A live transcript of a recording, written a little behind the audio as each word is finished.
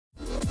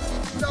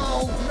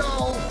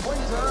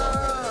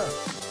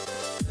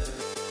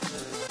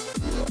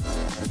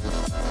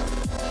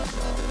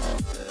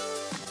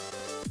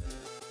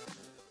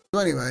So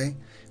anyway,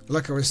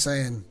 like I was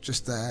saying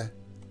just there,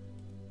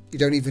 you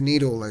don't even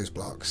need all those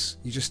blocks.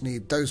 You just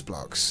need those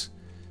blocks.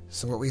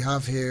 So what we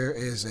have here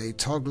is a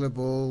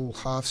toggleable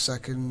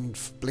half-second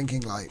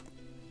blinking light.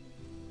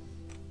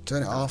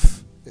 Turn it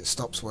off, it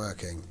stops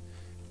working.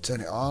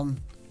 Turn it on,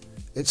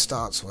 it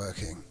starts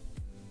working.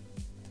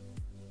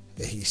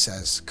 He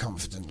says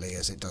confidently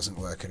as it doesn't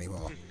work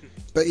anymore.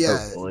 But yeah,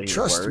 Hopefully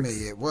trust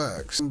me, it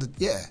works. On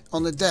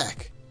the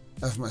deck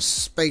of my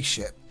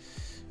spaceship,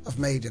 I've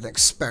made an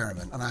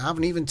experiment, and I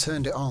haven't even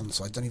turned it on,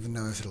 so I don't even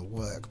know if it'll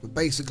work. But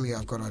basically,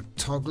 I've got a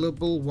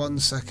toggleable 1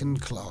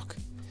 second clock,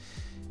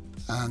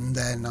 and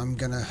then I'm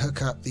going to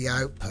hook up the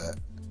output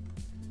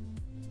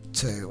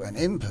to an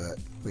input,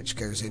 which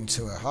goes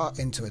into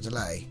a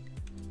delay,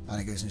 and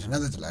it goes into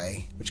another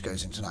delay, which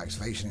goes into an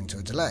activation into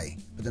a delay.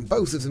 But then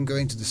both of them go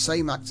into the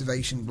same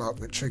activation block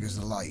that triggers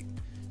the light.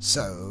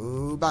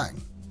 So, bang.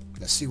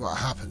 Let's see what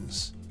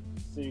happens.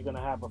 So you're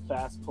gonna have a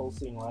fast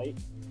pulsing light?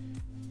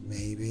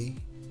 Maybe.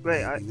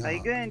 Wait, are maybe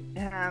you going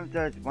to have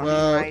those one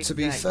well, lights to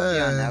be that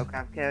fair, your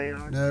aircraft carrier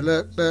on? no,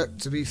 look,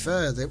 to be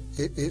fair,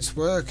 it's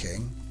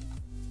working.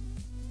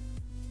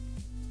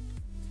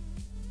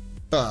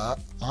 But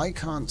I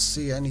can't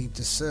see any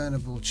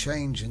discernible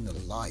change in the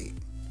light.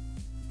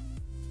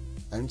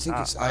 I don't think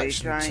it's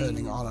actually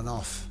turning on and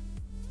off.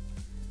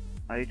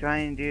 Are you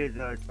trying to do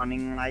those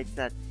running lights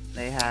that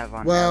they have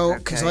on? Well,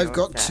 because I've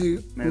got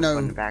to.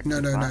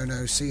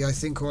 No. See, I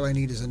think all I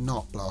need is a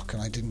knot block,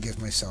 and I didn't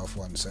give myself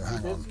one. So hang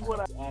on. This is what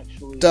I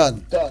actually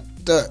Done.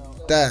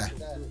 There.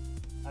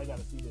 I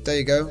gotta see this. There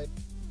you go.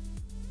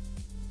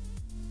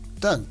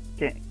 Done.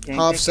 Can you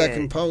Half take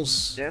second a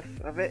pulse. GIF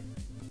of it?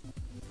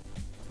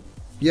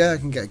 Yeah, I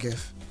can get a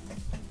GIF.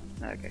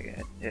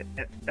 Okay, good.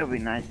 It'll be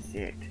nice to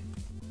see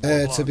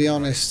it. To be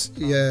honest,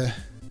 yeah.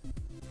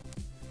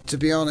 To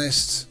be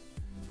honest,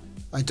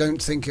 I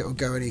don't think it'll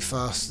go any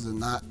faster than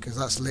that, because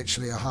that's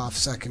literally a half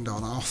second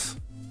on off.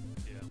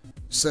 Yeah.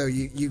 So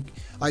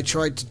I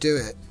tried to do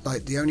it,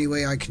 like the only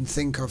way I can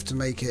think of to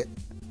make it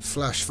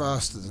flash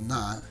faster than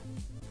that.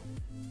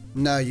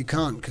 No, you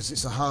can't, because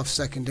it's a half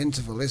second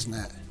interval, isn't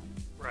it?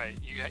 Right.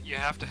 You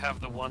have to have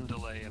the one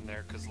delay in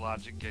there because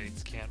logic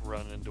gates can't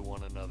run into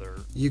one another.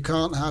 You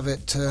can't have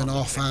it turn On the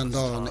off and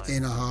same on time.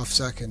 in a half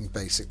second,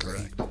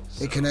 basically.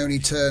 Correct. It can only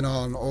turn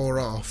on or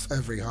off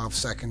every half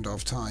second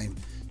of time.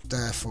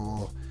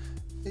 Therefore,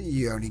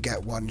 you only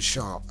get one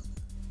shot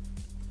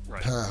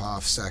Right. per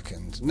half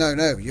second. No,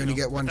 you only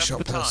get one That's shot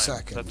the per time.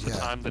 second. That's the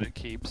time that it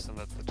keeps, and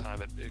that's the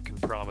time it can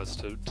promise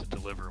to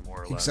deliver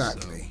more or less.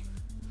 Exactly.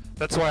 So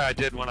that's why I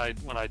did when I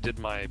did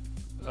my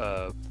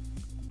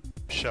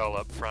shell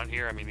up front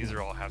here. I mean, these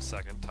are all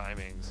half-second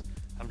timings.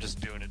 I'm just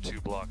doing it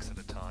 2 blocks at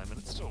a time, and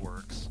it still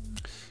works.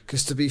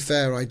 Because to be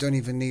fair, I don't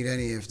even need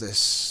any of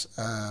this.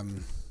 Hi,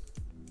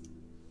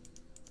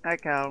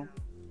 Cal.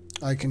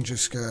 I can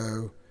just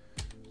go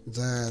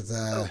there.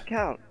 Oh,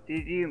 Cal,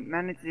 did you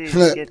manage to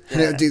Look, get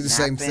it'll do the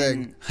same snap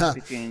thing. in Ha.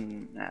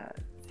 between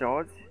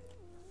swords?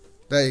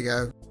 There you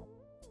go.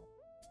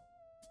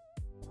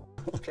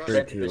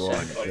 3, 2,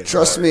 1.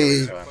 Trust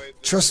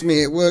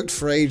me, it worked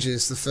for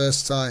ages the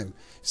first time.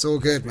 It's all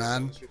good,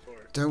 man.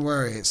 Don't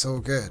worry, it's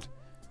all good.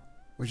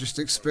 We're just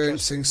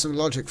experiencing some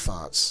logic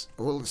farts.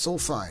 Well, it's all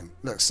fine.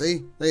 Look,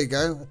 see? There you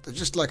go.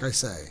 Just like I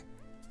say.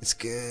 It's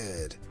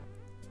good.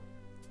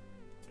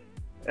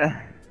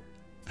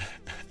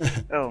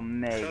 Oh,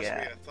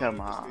 mega. Come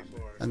on.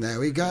 And there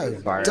we go.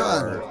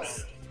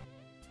 Fireworks. Done.